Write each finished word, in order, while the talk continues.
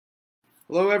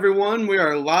Hello, everyone. We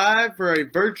are live for a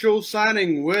virtual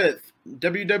signing with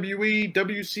WWE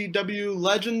WCW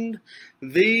legend,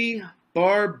 the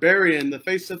Barbarian, the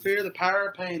face of fear, the power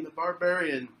of pain, the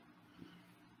Barbarian.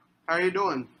 How are you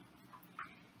doing?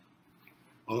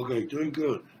 Okay, doing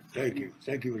good. Thank you.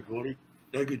 Thank you, everybody.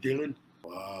 Thank you, Dillon.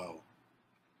 Wow.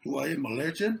 Do I am a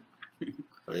legend?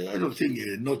 I don't think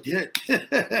not yet.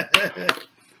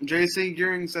 J.C.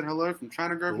 Gearing said hello from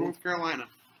China Grove, Who? North Carolina.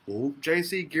 Who?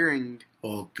 J.C. Gearing.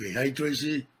 Okay. Hi,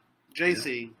 Tracy.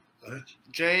 J.C. Yeah.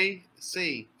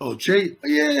 J.C. Oh, Jay.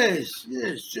 Yes,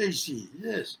 JC.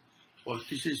 Yes. Oh,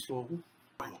 this is for who?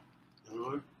 Oh,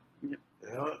 hello. Yep.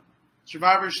 Yeah.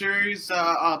 Survivor Series,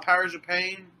 Powers of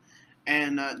Pain,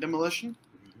 and Demolition.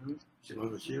 Mm-hmm.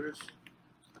 Survivor Series.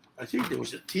 I think there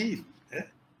was a team. Yeah. There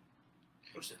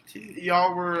was a team.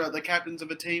 Y'all were the captains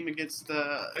of a team against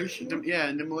the. Are you sure?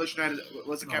 And Demolition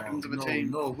was the captains of a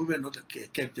team. No, we were not the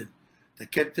captain. The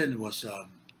captain was $1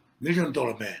 Million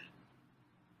Man.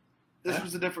 This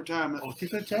was a different time. Oh,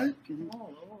 different time? Mhm.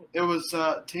 Oh. It was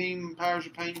Team Powers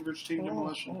of Pain versus Team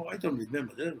Demolition. Oh, I don't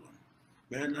remember that one.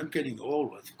 Man, I'm getting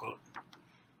old. I forgot.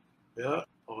 Yeah,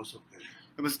 also okay.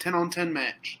 It was a 10-on-10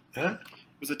 match. Huh?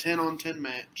 It was a 10-on-10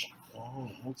 match.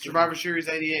 Oh, okay. Survivor Series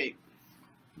 88.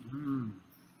 Yeah,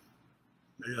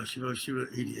 Survivor Series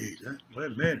 88. Huh? Well,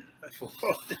 man, I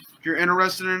forgot. If you're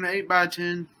interested in an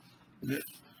 8x10, Yeah.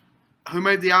 who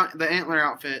made the antler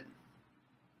outfit?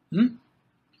 Say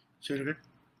it again.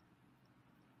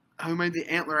 Who made the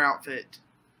antler outfit?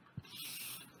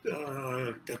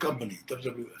 The company,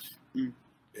 WWF. Mm.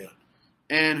 Yeah.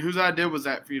 And whose idea was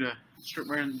that for you to strip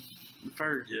wearing the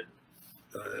furs? Yeah.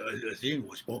 I think it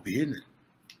was Bobby Heenan.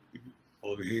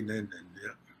 Bobby Heenan and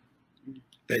yeah.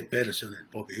 Pat Patterson and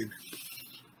Bobby Heenan.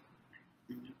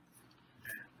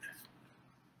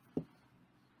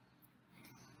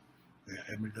 Yeah,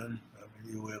 Hamilton,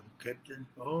 you were captain.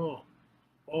 Oh,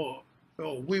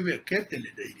 we were captain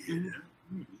in 88.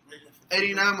 Mm-hmm.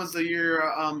 89 was the year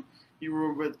you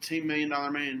were with Team $1 Million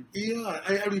Man. Yeah,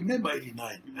 I remember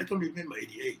 89. I don't remember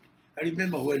 88. I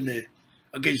remember when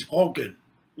against Hogan,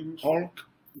 Hulk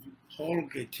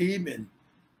team and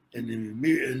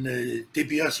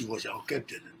DiBiase was our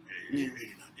captain in 89.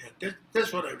 Yeah,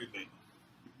 that's what I remember.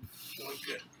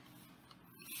 Okay.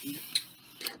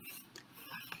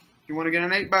 You want to get an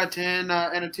 8x10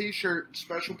 and a T-shirt,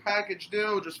 special package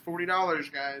deal, just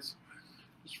 $40, guys.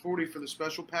 Just $40 for the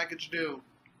special package deal.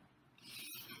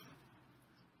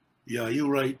 Yeah, you're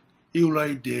right. You're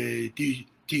right,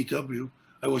 TW.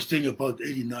 I was thinking about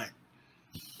 89.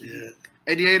 Yeah.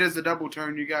 88 is the double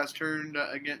turn. You guys turned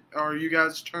again, or you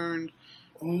guys turned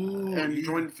and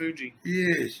joined Fuji.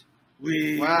 Yes.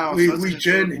 We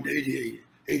turned in 88.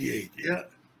 Yeah.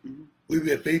 Mm-hmm. We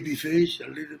were babyface a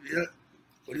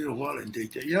little while in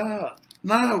data. Yeah.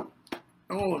 Now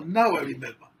I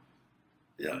remember.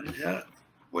 Yeah.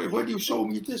 When you showed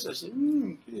me this, I said,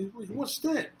 what's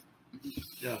that?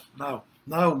 Yeah. Now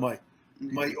my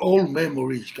old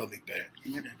memory is coming back.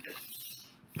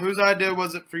 Whose idea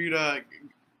was it for you to?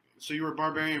 So you were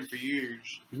Barbarian for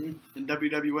years in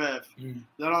WWF. Then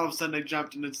all of a sudden they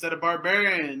jumped, and instead of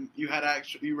Barbarian, you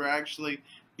were actually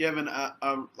given a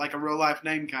real life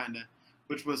name kinda,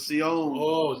 which was Sion.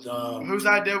 Oh, whose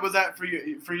idea was that for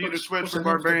you to switch from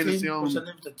Barbarian to Sion? What's the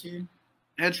name of the team?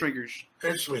 Head Shrinkers.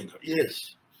 Head Shrinker.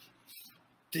 Yes.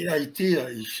 The idea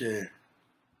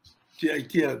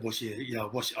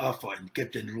was Alpha and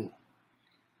Captain Lou.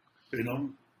 You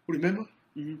know, remember?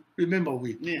 Mm-hmm. Remember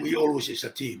we always is a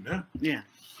team, huh? Yeah.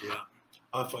 Yeah.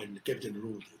 Alpha and Captain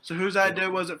Lou. So whose idea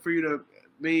was it for you to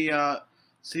be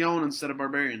Sion instead of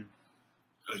Barbarian?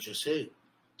 I just say.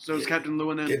 So it's Captain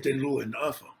Lou and then Captain Lou and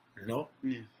Alpha, you know?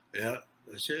 Yeah. Yeah.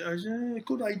 I said,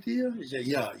 good idea. He said,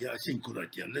 yeah, I think good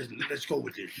idea. Let's go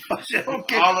with it. I said,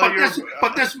 okay,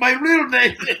 but that's my real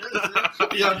name.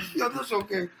 yeah, that's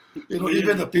okay. You know,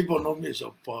 even the people know me as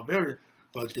a Barbarian,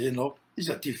 but you know, it's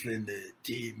a different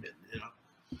team, and you know,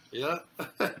 yeah,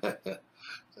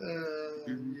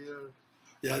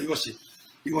 yeah. It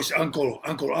was Uncle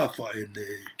Alpha and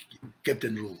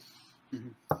Captain Lou. Yeah,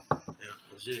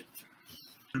 that's it.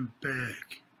 I'm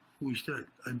back. Who is that?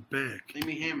 I'm back.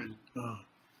 Amy Hammond.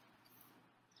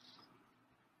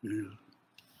 Yeah.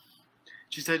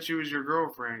 She said she was your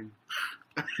girlfriend.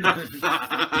 I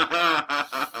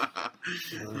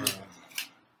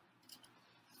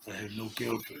have no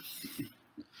girlfriend.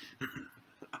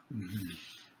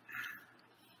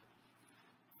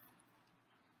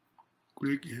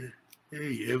 Quick,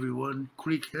 hey everyone,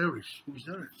 Quick Harris. Who's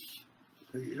that?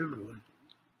 Hey everyone.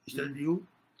 Is that you?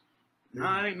 No,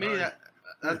 I ain't me.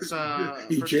 That's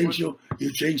You changed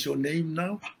your name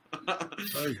now?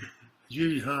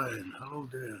 Jimmy Hines, hello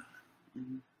there.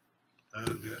 Mm-hmm.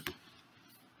 Okay.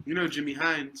 You know Jimmy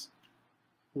Hines.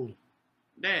 Who?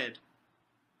 Dad.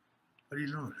 How do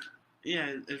you know that?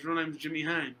 Yeah, his real name's Jimmy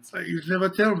Hines. You never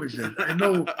tell me that.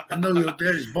 I know your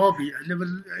dad is Bobby.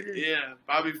 Yeah,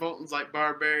 Bobby Fulton's like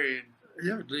Barbarian.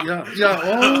 Yeah. Oh,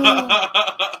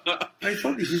 I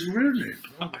thought it was his real name.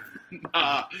 Okay.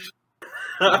 Nah.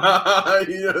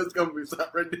 You know it's gonna be something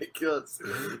ridiculous.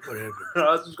 Whatever.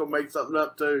 I was just gonna make something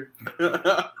up too.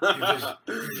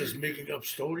 You're just making up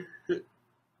story.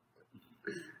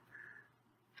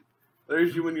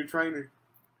 There's you and your trainer.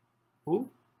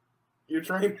 Who? Your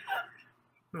trainer.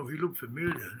 No, he looked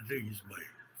familiar. I think he's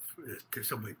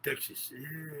somewhere in Texas.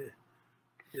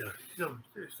 Yeah.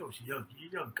 Those young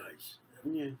guys.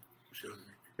 Yeah. So,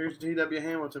 Here's T.W.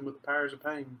 Hamilton with the Powers of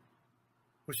Pain.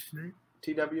 what's his name?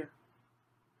 T.W.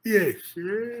 Yes.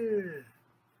 Yeah.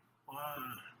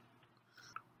 Wow.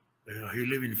 Yeah, he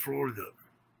lives in Florida.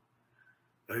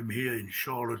 I'm here in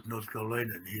Charlotte, North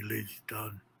Carolina, and he lives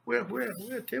down. Where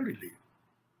Terry live?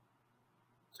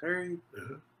 Terry?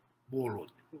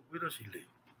 Warlord. Where does he live?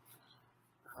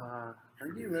 I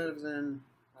think he lives in.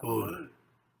 St.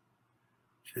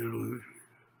 Louis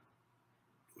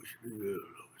Rivera.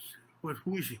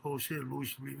 Who is he? Jose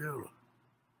Luis Rivera.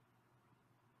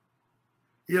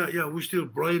 Yeah, we still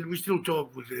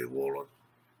talk with the Warlord.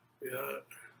 Yeah,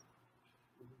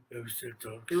 we still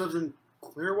talk. He lives in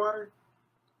Clearwater?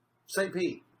 St.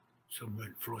 Pete. Somewhere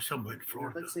in Florida.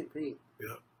 I think St. Pete.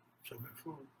 Yeah, somewhere in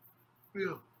Florida.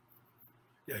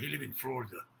 Yeah, he lives in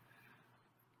Florida.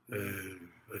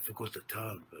 I forgot the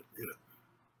town, but yeah.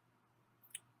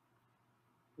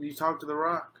 You talk to The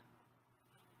Rock?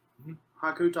 Hmm?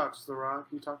 Haku talks to The Rock.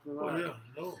 You talk to The Rock? Oh, yeah,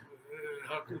 no.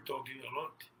 Haku talking a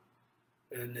lot.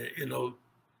 And,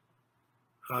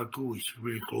 Haku is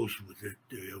really close with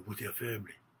their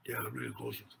family. They are really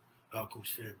close with Haku's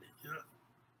family,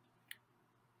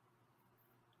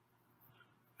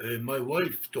 And my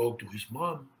wife talked to his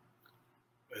mom,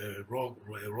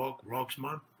 Rock's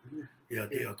mom. Yeah,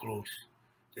 they are close.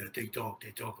 Yeah, they talk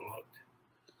a lot.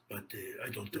 But I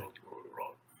don't talk to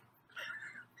Rock.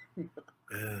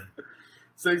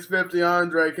 650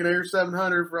 Andre. Can I hear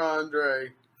 700 for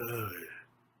Andre?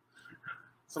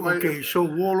 Okay, so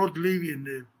Warlord live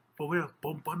in where?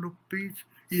 Pompano Beach?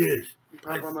 Yes.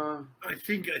 I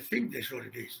think that's what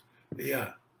it is.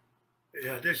 Yeah,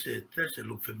 that's it. That's a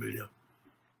look familiar.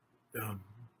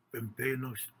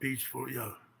 Pompano Beach for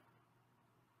yeah,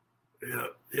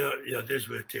 that's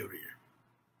where Terry is.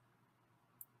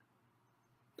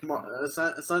 Come on,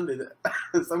 Sunday.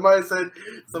 Somebody said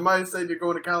you're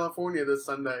going to California this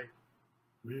Sunday.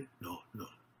 Me? No. You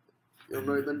don't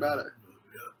know anything about it? No,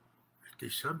 yeah.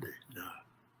 This Sunday? No.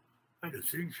 I don't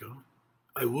think so.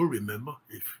 I will remember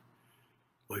if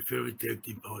my favorite tag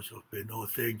team House of Pain. Oh,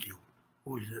 thank you.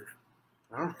 Who is that?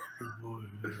 Huh?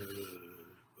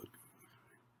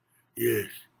 Yes.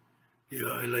 Yeah,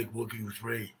 I like working with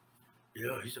Ray.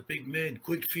 Yeah, he's a big man,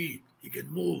 quick feet. He can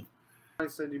move. I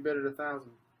said you bet at 1,000.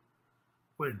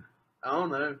 When? I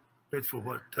don't know. Bet for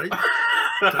what? Tight?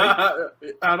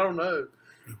 I don't know.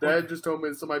 Dad just told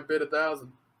me somebody bid 1,000.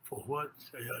 For what?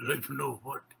 I'd like to know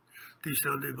what. This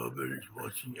Sunday, Barbarian is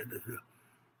watching NFL.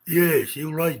 Yes,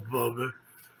 you're right, Bob.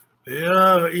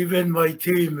 Yeah, even my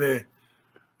team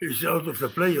is out of the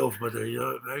playoff, but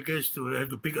I guess to have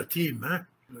to pick a team, huh?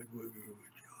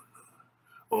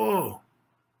 Oh,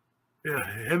 yeah,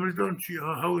 Hamilton.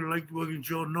 How you like working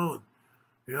John North?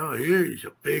 Yeah, he is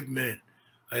a big man.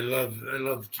 I love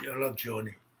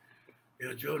Johnny.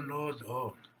 Yeah, John North.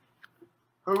 Oh,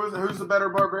 who's the better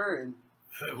Barbarian?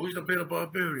 Who's the better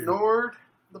Barbarian? Nord,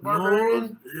 the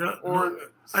Barbarian, yeah, or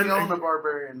Sion the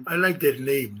Barbarian? I like that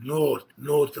name, Nord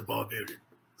the Barbarian.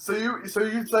 So you say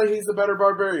he's the better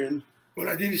Barbarian? Well,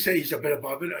 I didn't say he's a better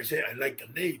Barbarian. I say I like the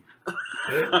name.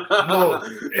 Nord,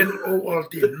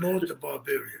 N-O-R-D, Nord the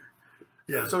Barbarian.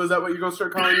 Yeah. So is that what you're gonna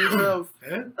start calling yourself?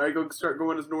 Huh? Are you gonna start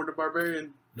going as Nord the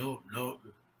Barbarian? No.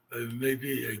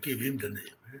 Maybe I give him the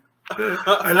name.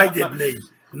 I like that name.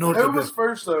 Who was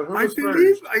first though? I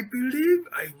believe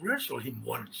I wrestled him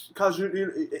once. Because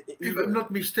if I'm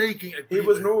not mistaken, he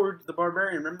was Nord the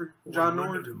Barbarian. Remember John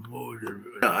Nord?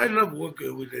 I love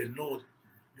working with Nord,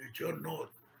 John Nord.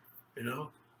 You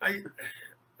know, I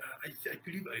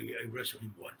believe I wrestled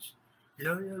him once.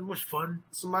 Yeah, it was fun.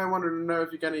 Somebody wanted to know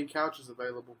if you got any couches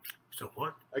available. So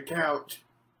what? A couch.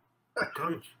 A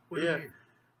couch? What do you mean?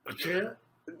 A chair?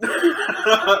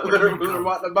 They're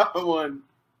wanting to buy one.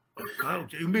 A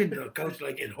couch? You mean a couch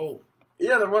like at home?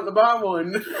 Yeah, they're wanting to buy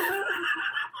one.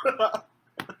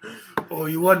 Oh,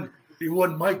 you want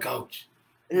my couch?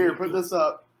 Here, put this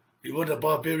up. You want a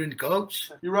Barbarian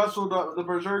couch? You wrestled the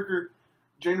Berserker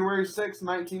January 6,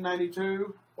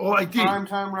 1992. Oh, I did.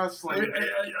 Primetime Wrestling.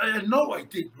 I know I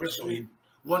did wrestle him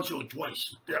once or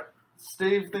twice. Yeah.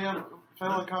 Steve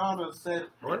Felicano said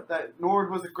that Nord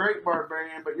was a great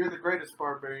Barbarian, but you're the greatest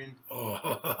Barbarian.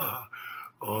 Oh,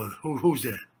 oh, who's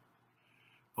that?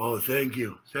 Oh, thank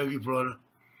you, brother.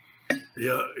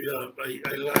 Yeah,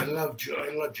 I love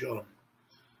John.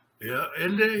 Yeah,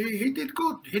 and he did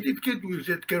good. He did good with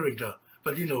that character.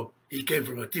 But you know, he came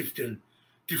from a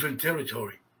different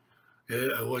territory.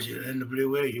 I was in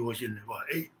NWA. He was in what,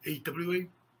 AWA?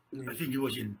 I think he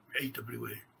was in AWA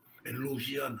in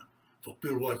Louisiana for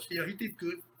Bill Watts. Yeah, he did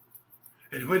good.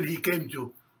 And when he came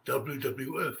to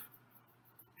WWF,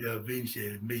 yeah, Vince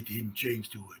made him change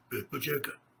to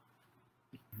Berserker.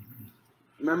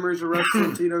 Memories of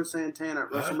wrestling Tito Santana at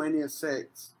WrestleMania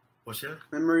 6. What's that?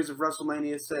 Memories of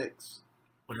WrestleMania 6.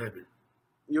 What happened?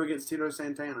 You against Tito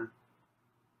Santana.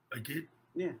 I did?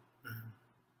 Yeah.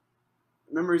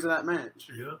 Memories of that match.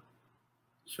 Yeah.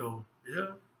 So,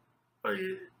 yeah.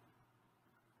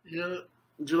 Yeah.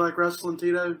 Did you like wrestling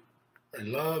Tito? I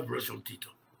love wrestling Tito.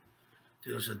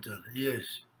 Tito Santana,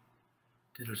 yes.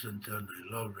 Tito Santana,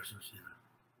 I love wrestling Tito.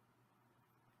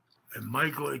 And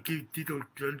Michael, I gave Tito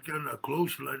Santana a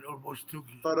clothesline almost took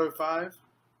it. Photo 5?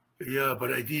 Yeah,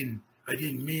 but I didn't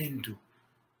mean to.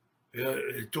 Yeah,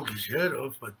 it took his head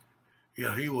off, but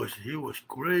yeah, he was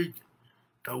great.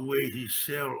 The way he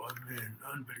sell, man,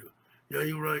 unbelievable. Yeah,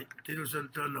 you're right. Tito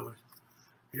Santana was.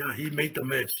 Yeah, he made the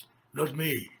match, not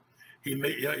me.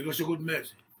 Yeah, it was a good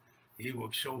match. He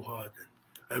worked so hard.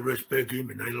 And I respect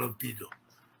him, and I love Tito.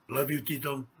 Love you,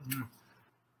 Tito.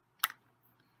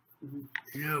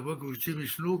 Yeah, working with Jimmy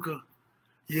Snuka.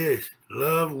 Yes,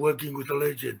 love working with a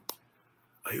legend.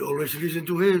 I always listen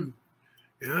to him.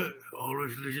 Yeah,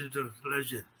 always listen to the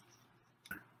legend.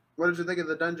 What did you think of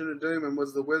the Dungeon of Doom, and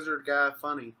was the wizard guy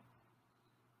funny?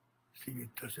 I think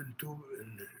it doesn't do,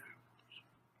 and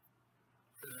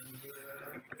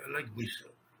I like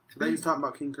Wizard. Now he's talking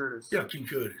about King Curtis. Yeah, King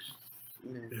Curtis.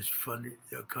 Yeah. It's funny.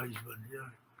 Yeah, Kai's funny. Yeah,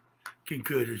 King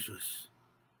Curtis was.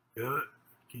 Yeah,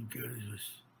 King Curtis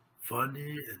was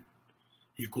funny, and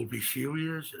he could be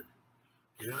serious, and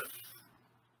yeah.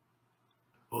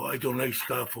 Oh, I don't like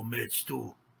Scar for match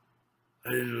too.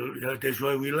 That's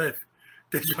why we left.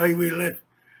 That's why we left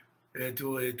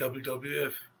to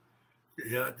WWF.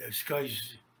 Yeah, the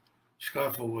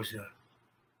Scarfo was a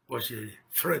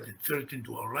threat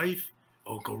to our life,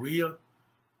 our career,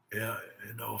 yeah,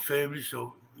 and our family.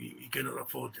 So we cannot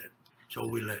afford that. So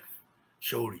we left.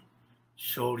 Sorry,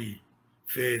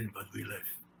 fan, but we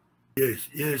left. Yes,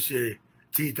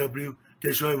 TW.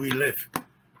 That's why we left,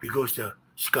 because the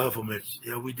Scarfo match.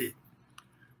 Yeah, we did.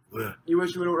 Well, you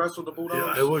wish you would have wrestled the Bulldogs?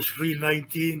 Yeah, I was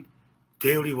 319.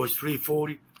 Terry was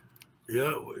 340.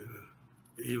 Yeah,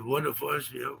 one of us,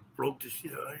 yeah, broke the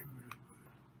shit.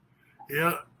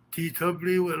 Yeah,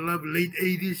 TW, I love late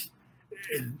 80s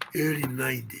and early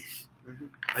 90s.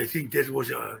 I think that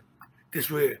was that's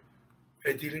where,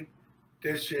 Dillon,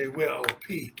 that's where our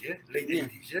peak, yeah, late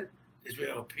 80s, yeah, that's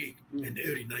where our peak in the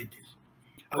early 90s.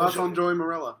 Thoughts on Joey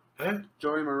Morella? Huh?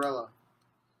 Joey Morella.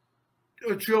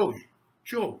 Oh, Joe.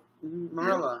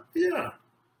 Morella. Yeah.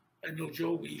 I know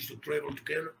Joe. We used to travel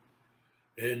together,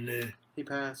 and he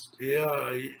passed.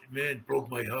 Yeah, man, broke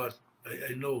my heart.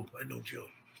 I know Joe,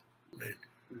 man.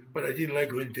 But I didn't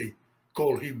like when they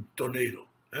called him Tornado.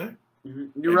 Huh?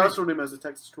 You wrestled him as a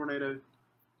Texas Tornado.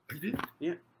 I did.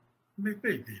 Yeah.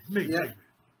 Maybe. Maybe.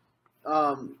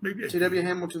 T.W.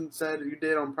 Hamilton said you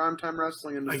did on Primetime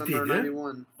Wrestling in December of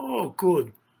 '91. Oh,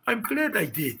 good. I'm glad I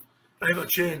did. I have a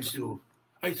chance to.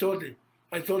 I thought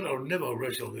I'll never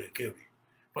wrestle with Kevin.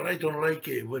 But I don't like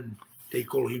it when they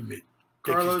call him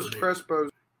Carlos Crespo.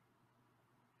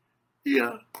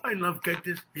 Yeah, I love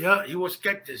Cactus. Yeah, he was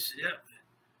Cactus.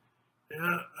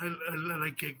 Yeah, I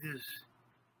like Cactus.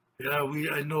 Yeah,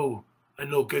 I know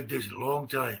Cactus a long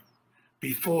time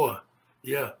before.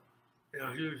 Yeah,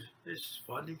 he's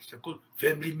funny. He's a good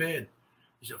family man.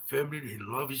 He's a family. He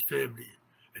loves his family,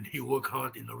 and he work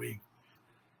hard in the ring.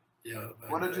 Yeah.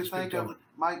 What did you think of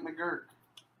Mike McGurk?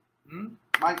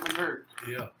 Mike McGurk.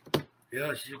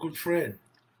 Yeah, she's a good friend.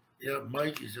 Yeah,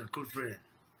 Mike is a good friend.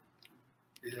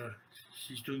 Yeah,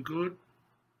 she's doing good.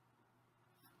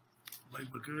 Mike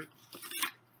McGurk.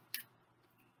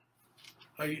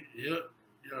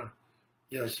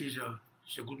 Yeah, she's a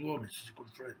good woman. She's a good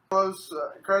friend.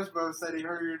 Crespo said he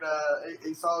heard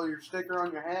he saw your sticker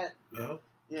on your hat. Yeah.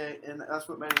 Yeah, and that's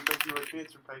what made him think you were a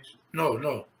cancer patient.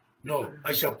 No.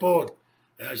 I support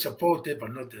it,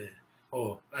 but not.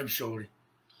 Oh, I'm sorry.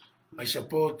 I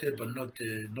support it, but not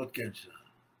cancer.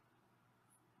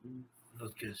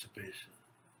 Not cancer patient.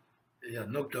 Yeah,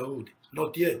 knocked out.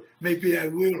 Not yet. Maybe I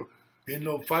will.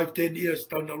 5-10 years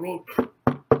down the road.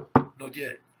 Not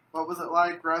yet. What was it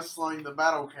like wrestling the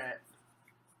Battle Cat?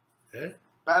 Eh?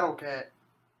 Battle Cat.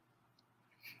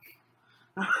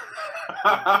 That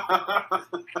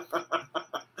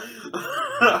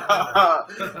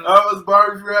was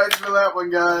Barb's reaction to that one,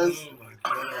 guys. Oh my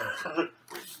God.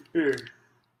 Here.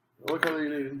 What color you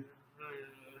need? I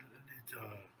need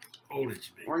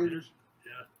orange, maybe. Orange?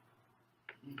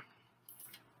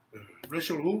 Yeah.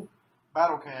 Wrestle who?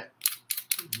 Battle Cat.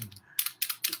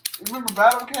 You remember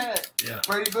Battle Cat? Yeah.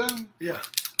 Brady Boone? Yeah.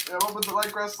 Yeah, what was it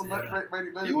like wrestling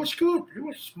Brady Boone? He was good. He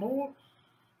was small.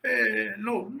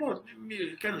 No, not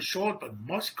kind of short, but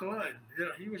muscular. And,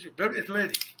 yeah, he was very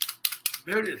athletic.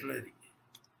 Very athletic.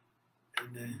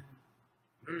 And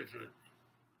very athletic.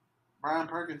 Brian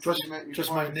Perkins Just, said he met you just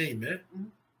twice. my name, eh? Mm-hmm.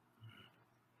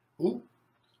 Who?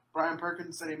 Brian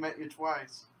Perkins said he met you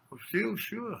twice. Oh, still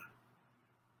sure.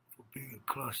 For being a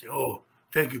classy. Oh,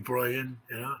 thank you, Brian.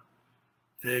 Yeah.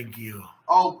 Thank you.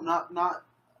 Oh, not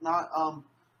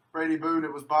Brady Boone.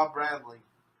 It was Bob Bradley.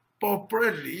 Bob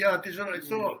Bradley. Yeah, that's what I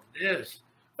thought. Yes.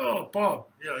 Oh, Bob.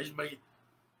 Yeah, he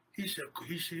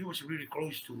was really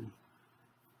close to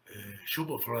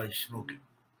Superfly smoking.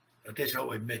 That's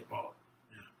how I met Bob.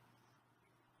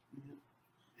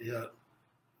 Yeah. Yeah.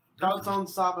 Thoughts on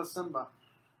Saba Simba?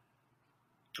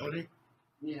 Tony?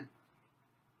 Yeah.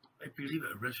 I believe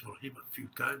I wrestled him a few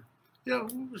times. Yeah,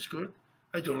 it was good.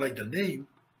 I don't like the name.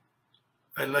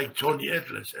 I like Tony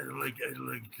Atlas. I like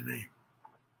the name.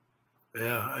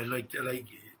 Yeah, I like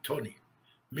Tony.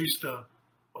 Mr.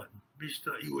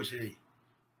 USA.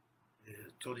 Yeah,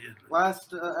 Tony Atlas.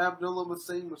 Last Abdullah was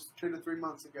seen was 2 to 3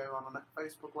 months ago on a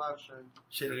Facebook Live show.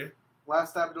 Say it again?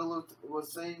 Last Abdullah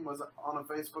was seen was on a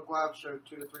Facebook Live show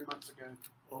 2 to 3 months ago.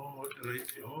 Oh,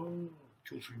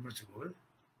 2 3 months ago, eh?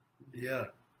 Yeah.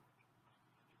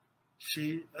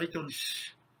 See, I don't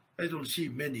see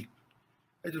many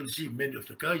of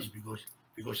the guys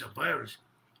because of virus.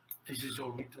 This is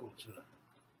all we do.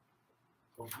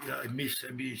 So, yeah, I miss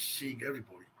seeing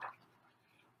everybody.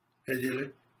 Hey,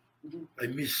 Dillon, I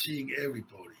miss seeing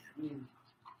everybody.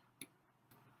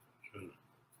 So,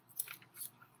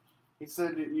 he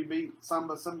said that you beat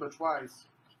Simba twice.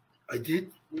 I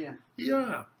did? Yeah.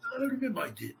 Yeah, I remember I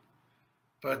did.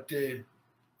 But I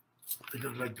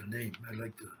don't like the name. I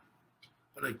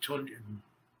like Tony,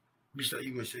 Mr.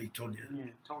 USA Tony.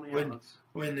 Yeah, Tony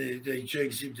when they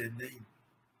changed him the name,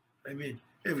 I mean,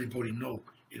 everybody know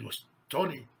it was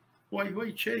Tony. Why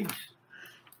change?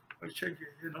 Why change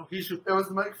it? It was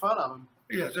to make fun of him.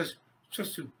 Yeah, just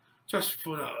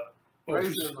for the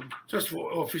office, just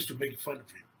for office to make fun of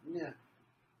him. Yeah.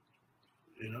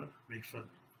 Make fun.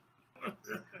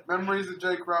 Memories of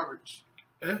Jake Roberts.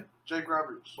 Eh? Jake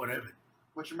Roberts. Whatever.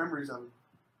 What's your memories of him?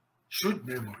 Good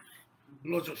memory.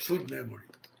 Lots of good memory.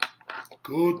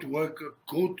 Good worker,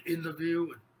 good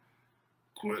interview,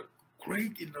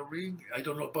 great in the ring. I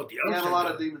don't know about the outside. He had a lot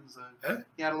of demons, though. Huh?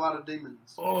 He had a lot of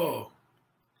demons. Oh.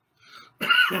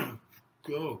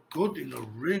 Good in the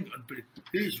ring.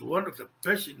 He's one of the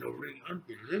best in the ring.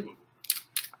 Unbelievable.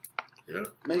 Yeah.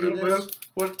 Maybe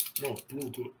what? No, blue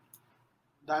good.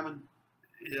 Diamond.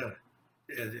 Yeah.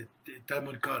 Yeah, the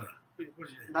Diamond Carter. What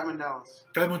is it? Diamond Dallas.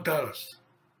 Diamond Dallas.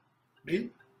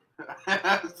 Me?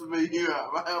 Has to be you.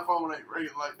 My phone ain't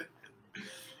ringing like that.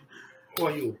 Who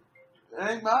are you? It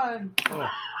ain't mine. Oh.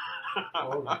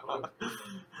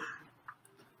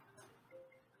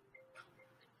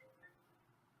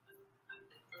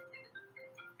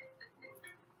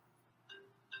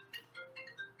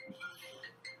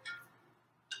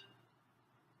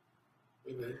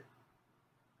 Okay.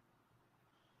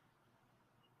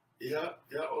 Yeah,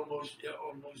 almost.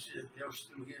 Yeah,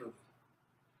 still here.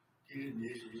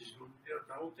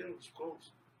 The hotel is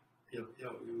closed. Yeah,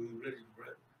 we ready to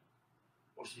bread.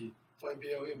 Or see, 5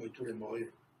 p.m. I told him,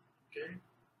 okay?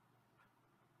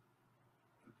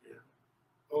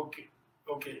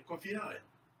 Okay, coffee night.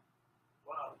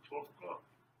 Wow, 12 o'clock.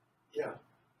 Yeah,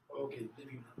 okay,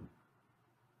 leaving now.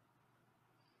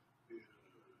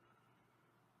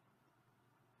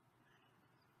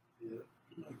 Yeah,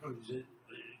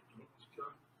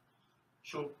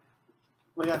 so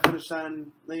we got to finish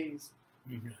signing these.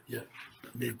 Yeah,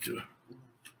 me too.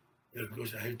 Yeah,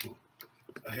 because I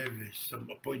have some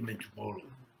appointment tomorrow.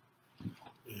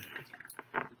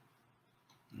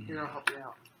 Here, I'll help you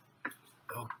out.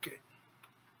 Okay.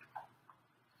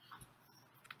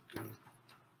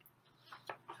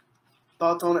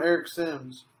 Thoughts on Eric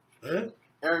Sims? Huh?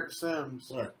 Eric Sims.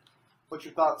 What? What's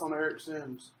your thoughts on Eric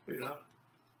Sims? Yeah,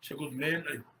 he's a good man.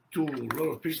 I do a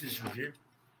lot of business with him.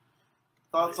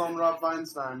 Thoughts on Rob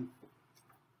Feinstein?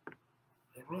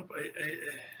 Rob,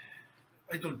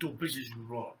 I don't do business with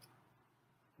Rob.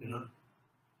 You know,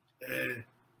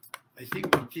 I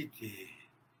think we did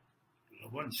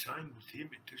one sign with him,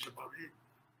 and that's about it.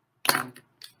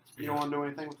 You don't want to do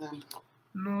anything with him?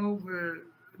 No,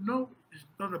 no, it's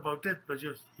not about that, but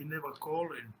just he never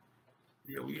called, and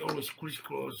we always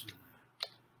crisscross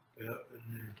and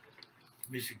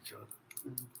miss each other.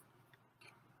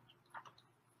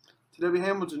 Debbie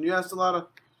Hamilton, you asked a lot of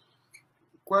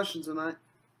questions tonight.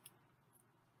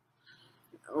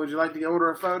 Would you like to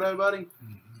order a photo, buddy?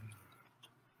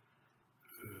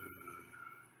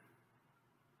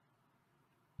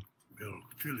 Mel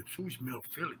Phillips. Who's Mel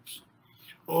Phillips?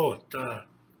 Oh, the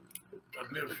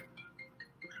Mel.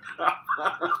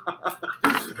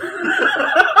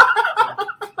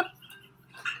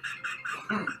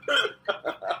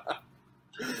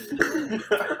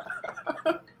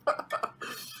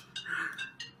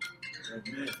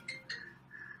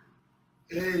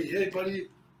 Hey, buddy.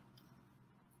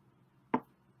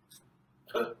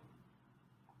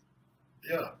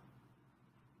 Yeah.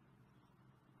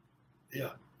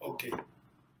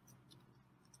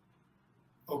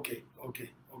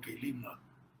 Okay, leave now.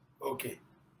 Okay.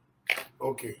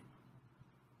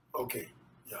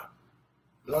 Yeah.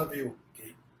 Love you.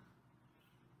 Okay.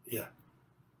 Yeah.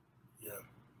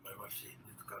 My wife said,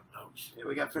 let's go now. Yeah,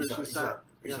 we got to finish this out.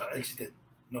 It's an accident.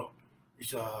 No,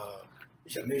 it's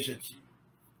emergency.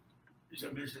 It's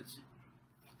emergency.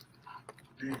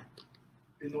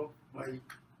 You know,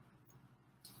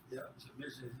 it's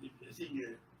emergency. I think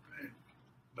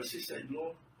my sister-in-law,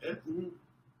 yeah, I think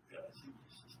my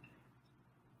sister.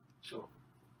 So,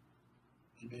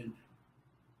 man,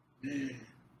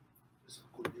 that's a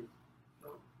good day.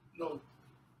 No,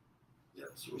 yeah,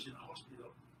 she was in a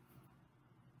hospital.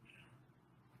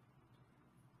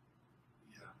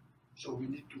 Yeah, so we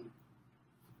need to,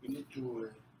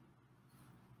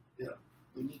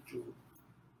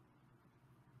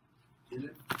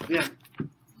 Yeah.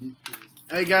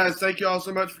 Hey guys, thank you all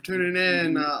so much for tuning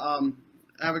in.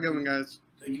 Have a good one, guys.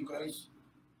 Thank you, guys.